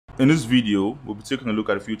In this video, we'll be taking a look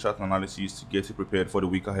at a few chart analyses to get you prepared for the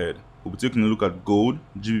week ahead. We'll be taking a look at gold,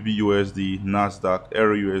 GBP-USD, Nasdaq,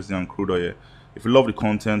 EUR-USD, and crude oil. If you love the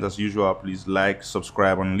content, as usual, please like,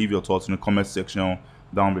 subscribe, and leave your thoughts in the comment section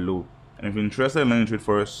down below. And if you're interested in learning trade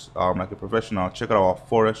forex like a professional, check out our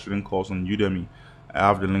forex trading course on Udemy. I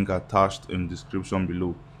have the link attached in the description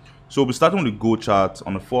below. So we'll be starting with the gold chart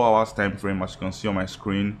on the 4 hours time frame. As you can see on my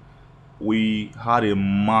screen, we had a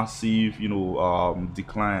massive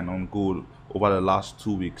decline on gold over the last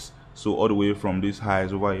 2 weeks, so all the way from these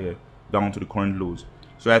highs over here down to the current lows.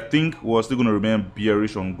 So I think we're still going to remain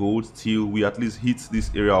bearish on gold till we at least hit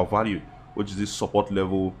this area of value, which is this support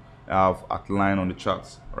level I've outlined on the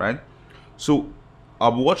charts, right? So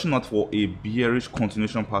I'll be watching out for a bearish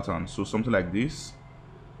continuation pattern, so something like this,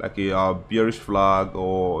 like a bearish flag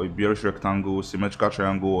or a bearish rectangle, symmetrical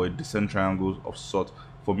triangle, or a descent triangle of sort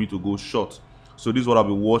for me to go short. So this is what I'll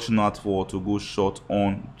be watching out for to go short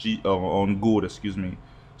on gold, excuse me.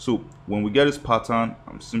 So when we get this pattern,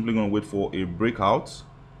 I'm simply going to wait for a breakout,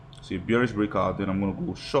 so a bearish breakout, then I'm going to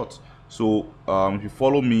go short. So if you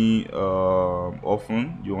follow me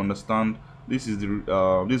often, you understand this is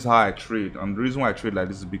the this is how I trade, and the reason why I trade like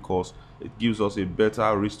this is because it gives us a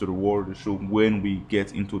better risk to reward ratio when we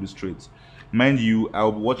get into these trades. Mind you,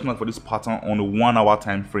 I'll be watching out for this pattern on a 1 hour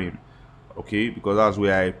time frame, okay, because that's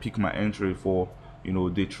where I pick my entry for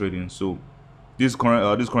day trading. So this is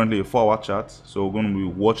currently a 4 hour chart, so we're going to be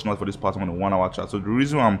watching out for this pattern on a 1 hour chart. So the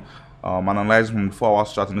reason I'm analyzing from the 4 hour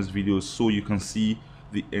chart in this video is so you can see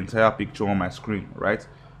the entire picture on my screen, right?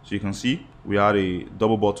 So you can see we had a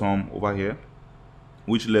double bottom over here,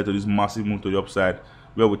 which led to this massive move to the upside,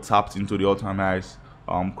 where we tapped into the all-time highs,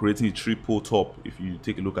 creating a triple top if you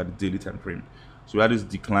take a look at the daily time frame. So we had this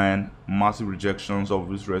decline, massive rejections of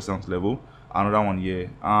this resistance level, another one here,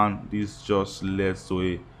 and this just led to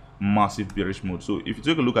a massive bearish mode. So if you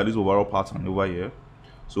take a look at this overall pattern over here,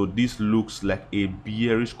 so this looks like a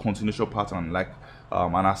bearish continuation pattern, like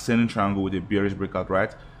an ascending triangle with a bearish breakout,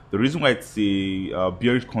 right? The reason why it's a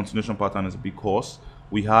bearish continuation pattern is because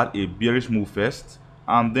we had a bearish move first,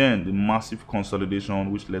 and then the massive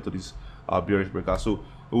consolidation which led to this bearish breakout. So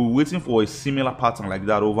we're waiting for a similar pattern like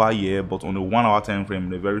that over here, but on a 1 hour time frame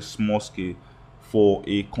in a very small scale, for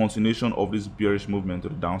a continuation of this bearish movement to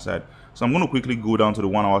the downside. So I'm going to quickly go down to the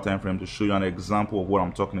 1 hour time frame to show you an example of what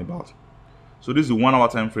I'm talking about. So this is the 1 hour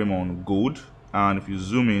time frame on gold, and if you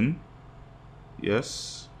zoom in,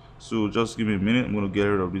 yes, so just give me a minute, I'm going to get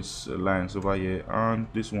rid of these lines over here and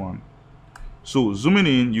this one. So zooming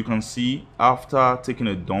in, you can see after taking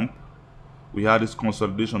a dump, we had this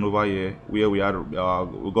consolidation over here where we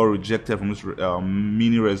got rejected from this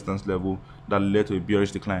mini resistance level that led to a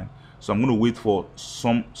bearish decline. So I'm going to wait for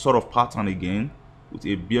some sort of pattern again with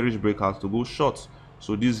a bearish breakout to go short.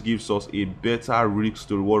 So this gives us a better risk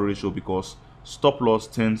to reward ratio, because stop loss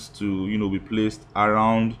tends to be placed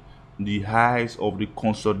around the highs of the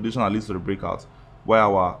consolidation, at least to the breakout,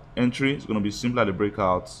 while our entry is going to be simply at the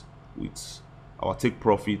breakout with our take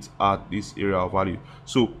profit at this area of value.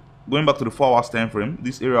 So going back to the 4 hours time frame,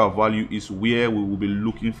 this area of value is where we will be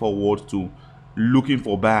looking forward to looking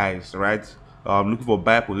for buys, right? Looking for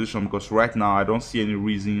buy position, because right now I don't see any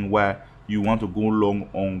reason why you want to go long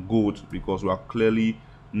on gold, because we are clearly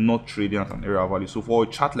not trading at an area of value. So for a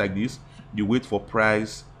chart like this, you wait for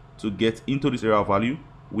price to get into this area of value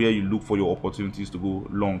where you look for your opportunities to go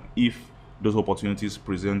long if those opportunities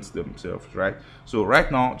present themselves, right? So right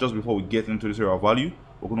now, just before we get into this area of value,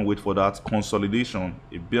 we're going to wait for that consolidation,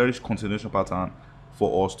 a bearish continuation pattern,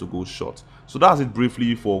 for us to go short. So that's it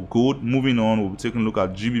briefly for gold. Moving on, we'll be taking a look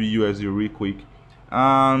at GBP-USD real quick.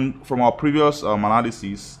 And from our previous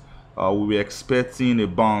analysis, we were expecting a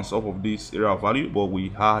bounce off of this area of value, but we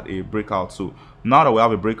had a breakout. So now that we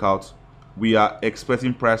have a breakout, we are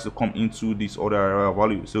expecting price to come into this other area of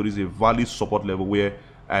value. So this is a valid support level where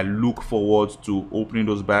I look forward to opening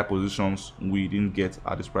those buy positions we didn't get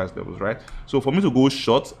at these price levels, right? So for me to go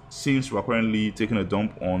short, since we're currently taking a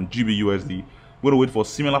dump on GBP-USD, we're going to wait for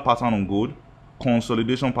similar pattern on gold,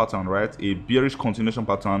 consolidation pattern, right? A bearish continuation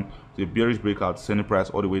pattern, a bearish breakout, sending price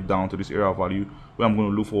all the way down to this area of value, where I'm going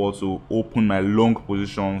to look forward to open my long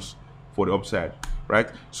positions for the upside, right?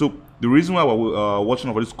 So the reason why we're watching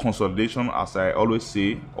over this consolidation, as I always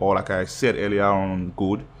say, or like I said earlier on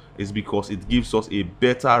gold, is because it gives us a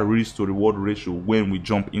better risk to reward ratio when we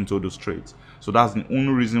jump into those trades. So that's the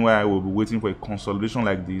only reason why I will be waiting for a consolidation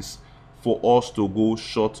like this for us to go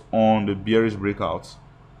short on the bearish breakouts,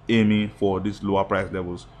 aiming for these lower price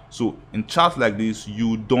levels. So in charts like this,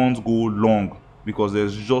 you don't go long because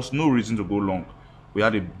there's just no reason to go long. We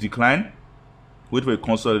had a decline, wait for a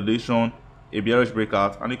consolidation, a bearish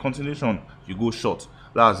breakout, and a continuation, you go short.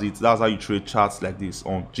 That's it. That's how you trade charts like this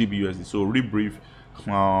on GBP-USD. So real brief,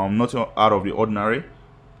 nothing out of the ordinary.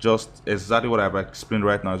 Just exactly what I've explained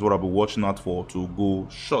right now is what I'll be watching out for to go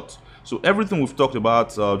short. So everything we've talked about,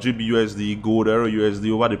 GBP-USD, gold,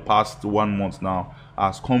 EUR-USD over the past 1 month now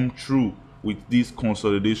has come true with these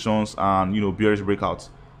consolidations and bearish breakouts.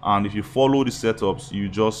 And if you follow the setups, you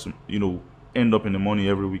just end up in the money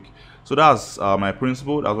every week. So that's my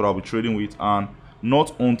principle. That's what I'll be trading with, and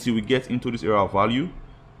not until we get into this area of value,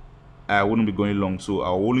 I wouldn't be going long. So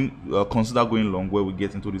I'll only consider going long where we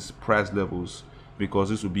get into these price levels, because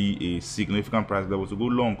this will be a significant price level to go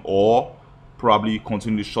long, or probably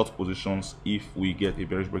continue the short positions if we get a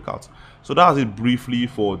bearish breakout. So that's it briefly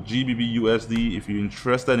for GBP-USD. If you're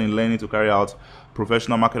interested in learning to carry out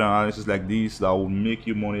professional market analysis like this that will make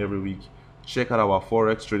you money every week, check out our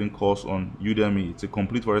Forex trading course on Udemy. It's a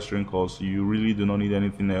complete Forex trading course. You really do not need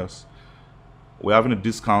anything else. We're having a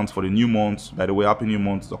discount for the new month. By the way, happy new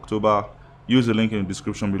month, it's October. Use the link in the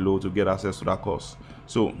description below to get access to that course.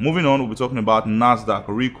 So moving on, we'll be talking about Nasdaq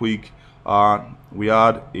real quick. We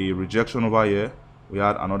had a rejection over here, we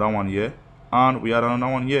had another one here, and we had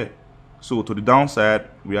another one here. So to the downside,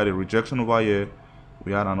 we had a rejection over here,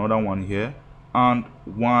 we had another one here, and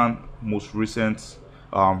one most recent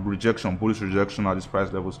rejection, bullish rejection at these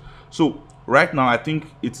price levels. So right now, I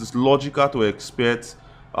think it is logical to expect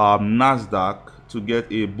Nasdaq to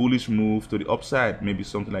get a bullish move to the upside, maybe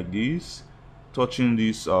something like this, touching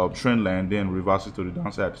this trend line, then reverse it to the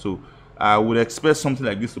downside. So I would expect something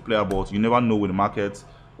like this to play out, but you never know with the market.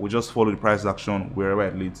 We just follow the price action wherever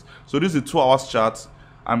it leads. So this is a 2 hours chart.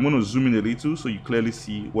 I'm going to zoom in a little so you clearly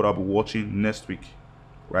see what I'll be watching next week,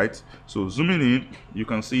 right? So zooming in, you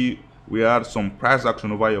can see we had some price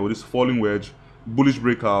action over here with this falling wedge, bullish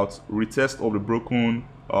breakout, retest of the broken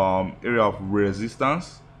area of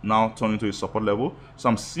resistance, now turning to a support level. So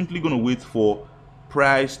I'm simply going to wait for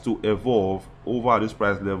price to evolve over this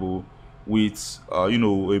price level with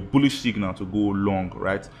a bullish signal to go long,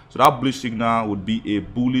 right? So that bullish signal would be a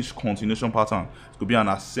bullish continuation pattern. It could be an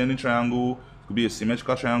ascending triangle, it could be a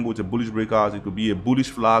symmetrical triangle with a bullish breakout, it could be a bullish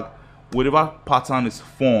flag. Whatever pattern is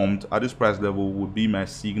formed at this price level would be my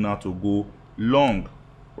signal to go long,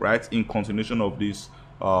 right, in continuation of this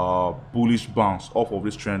bullish bounce off of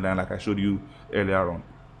this trend line like I showed you earlier on,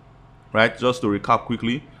 right? Just to recap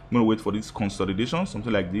quickly, I'm going to wait for this consolidation,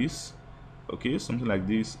 something like this, okay, something like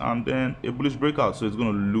this, and then a bullish breakout. So it's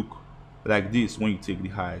going to look like this when you take the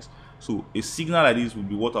highs. So a signal like this will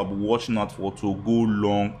be what I'll be watching out for to go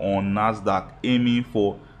long on Nasdaq, aiming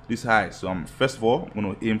for this high. So first of all, I'm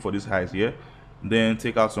going to aim for this highs here, then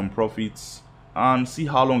take out some profits and see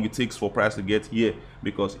how long it takes for price to get here,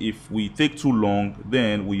 because if we take too long,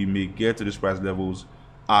 then we may get to these price levels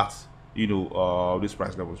at these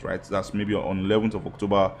price levels, right? That's maybe on 11th of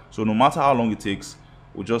October. So no matter how long it takes,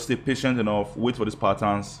 we'll just stay patient enough, wait for these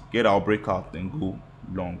patterns, get our breakout, then go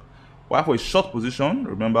long. While for a short position,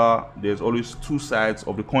 remember there's always two sides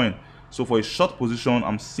of the coin. So for a short position,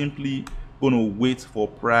 I'm simply going to wait for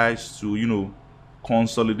price to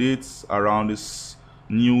consolidate around this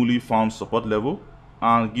newly found support level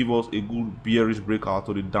and give us a good bearish breakout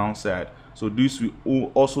to the downside. So this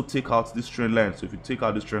will also take out this trend line. So if you take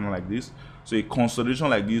out this trend line like this, so a consolidation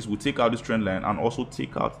like this will take out this trend line and also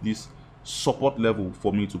take out this support level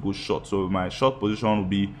for me to go short. So my short position will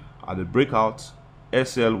be at the breakout,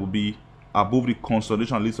 SL will be above the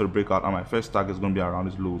consolidation leads to the breakout, and my first target is going to be around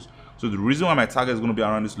these lows. So the reason why my target is going to be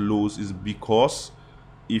around these lows is because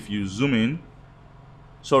if you zoom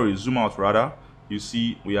out rather, you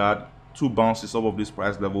see we had two bounces off of these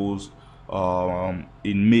price levels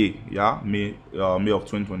in May, May of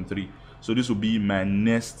 2023. So this will be my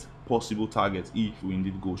next possible target if we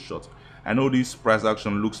indeed go short. I know this price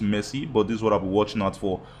action looks messy, but this is what I'll be watching out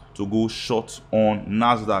for to go short on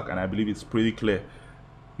Nasdaq, and I believe it's pretty clear.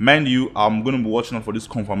 Mind you, I'm going to be watching out for these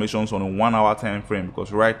confirmations on a 1 hour time frame,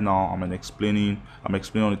 because right now I'm explaining on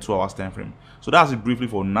the 2 hours time frame. So that's it briefly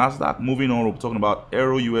for Nasdaq. Moving on, we're talking about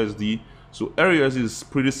EUR-USD. So EUR-USD is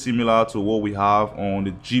pretty similar to what we have on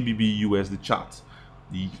the GBP-USD chart.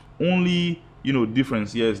 The only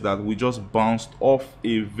difference here is that we just bounced off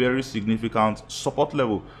a very significant support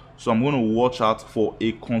level. So I'm going to watch out for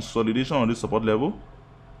a consolidation on this support level,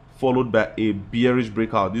 followed by a bearish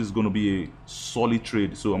breakout. This is going to be a solid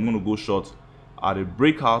trade. So I'm going to go short at a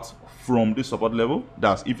breakout from this support level.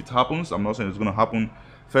 That's if it happens. I'm not saying it's going to happen.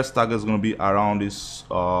 First target is going to be around this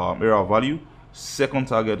area of value. Second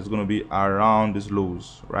target is going to be around these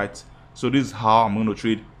lows, right? So this is how I'm going to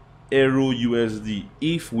trade EUR-USD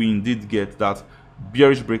if we indeed get that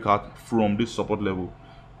bearish breakout from this support level.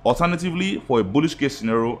 Alternatively, for a bullish case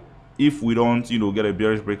scenario, if we don't, get a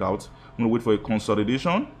bearish breakout, I'm going to wait for a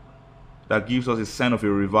consolidation that gives us a sign of a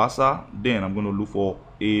reversal. Then I'm going to look for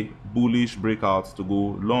a bullish breakout to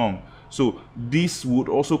go long. So this would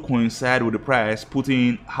also coincide with the price putting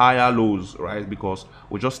in higher lows, right? Because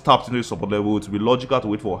we just tapped into the support level. It would be logical to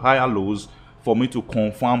wait for higher lows for me to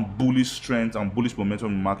confirm bullish strength and bullish momentum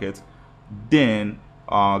in the market, then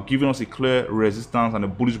giving us a clear resistance and a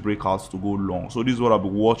bullish breakout to go long. So this is what I'll be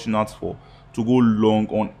watching out for to go long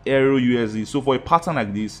on EUR-USD. So for a pattern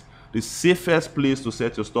like this, the safest place to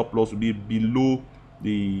set your stop loss would be below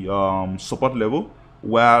the support level,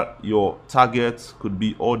 while your target could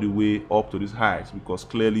be all the way up to these highs, because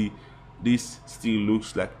clearly this still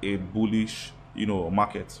looks like a bullish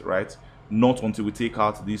market, right? Not until we take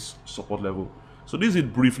out this support level. So this is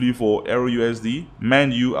it briefly for EUR-USD.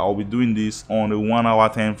 Mind you, I'll be doing this on a 1 hour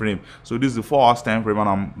time frame. So this is the 4 hours time frame, and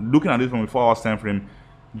I'm looking at this from a 4 hours time frame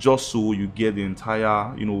just so you get the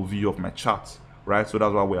entire view of my chart, right? So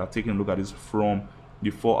that's why we are taking a look at this from the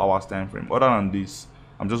 4 hours time frame. Other than this,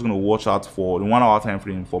 I'm just going to watch out for the 1 hour time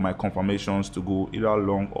frame for my confirmations to go either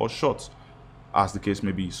long or short, as the case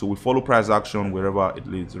may be. So we follow price action wherever it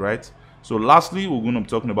leads, right? So lastly, we're going to be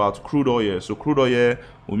talking about crude oil. So crude oil,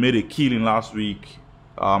 we made a killing last week.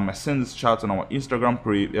 I sent this chart on our Instagram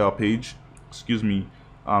page, excuse me,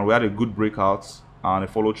 and we had a good breakout and a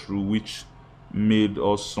follow through, which made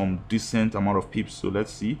us some decent amount of pips. So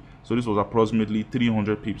let's see. So this was approximately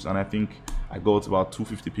 300 pips, and I think I got about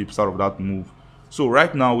 250 pips out of that move. So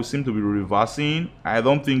right now we seem to be reversing. I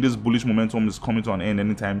don't think this bullish momentum is coming to an end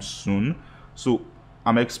anytime soon. So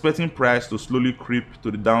I'm expecting price to slowly creep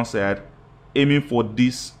to the downside, aiming for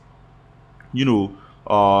this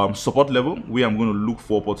support level, where I'm going to look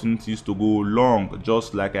for opportunities to go long,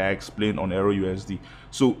 just like I explained on EUR-USD.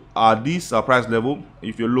 So at this price level,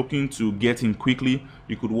 if you're looking to get in quickly,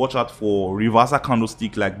 you could watch out for reversal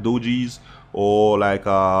candlestick like dojis, or like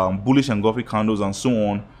bullish engulfing candles and so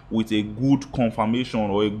on, with a good confirmation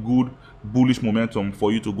or a good bullish momentum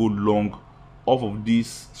for you to go long off of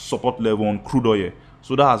this support level on crude oil.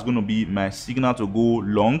 So that's going to be my signal to go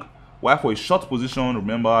long. While for a short position,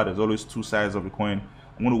 remember there's always two sides of the coin.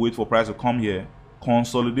 I'm going to wait for price to come here,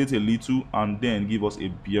 consolidate a little, and then give us a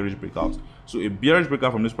bearish breakout. So a bearish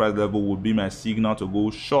breakout from this price level would be my signal to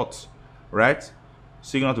go short, right?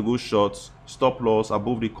 Signal to go short, stop loss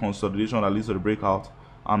above the consolidation that leads to the breakout.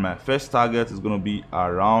 And my first target is going to be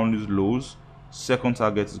around these lows. Second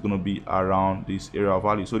target is going to be around this area of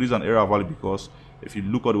value. So this is an area of value because if you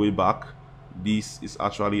look all the way back, this is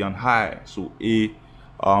actually an high. So a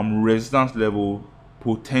resistance level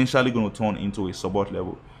potentially going to turn into a support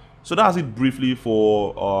level. So that's it briefly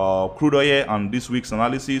for crude oil and this week's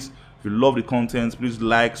analysis. If you love the content, please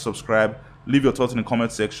like, subscribe, leave your thoughts in the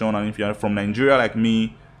comment section. And if you're from Nigeria like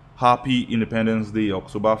me, happy Independence Day,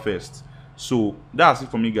 October 1st. So that's it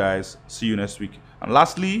for me, guys. See you next week. And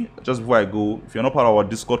lastly, just before I go, if you're not part of our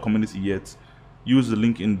Discord community yet, use the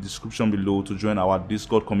link in the description below to join our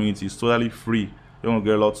Discord community. It's totally free. You're gonna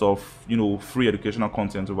get lots of free educational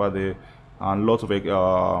content over there, and lots of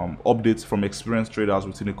updates from experienced traders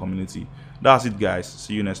within the community. That's it, guys.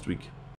 See you next week.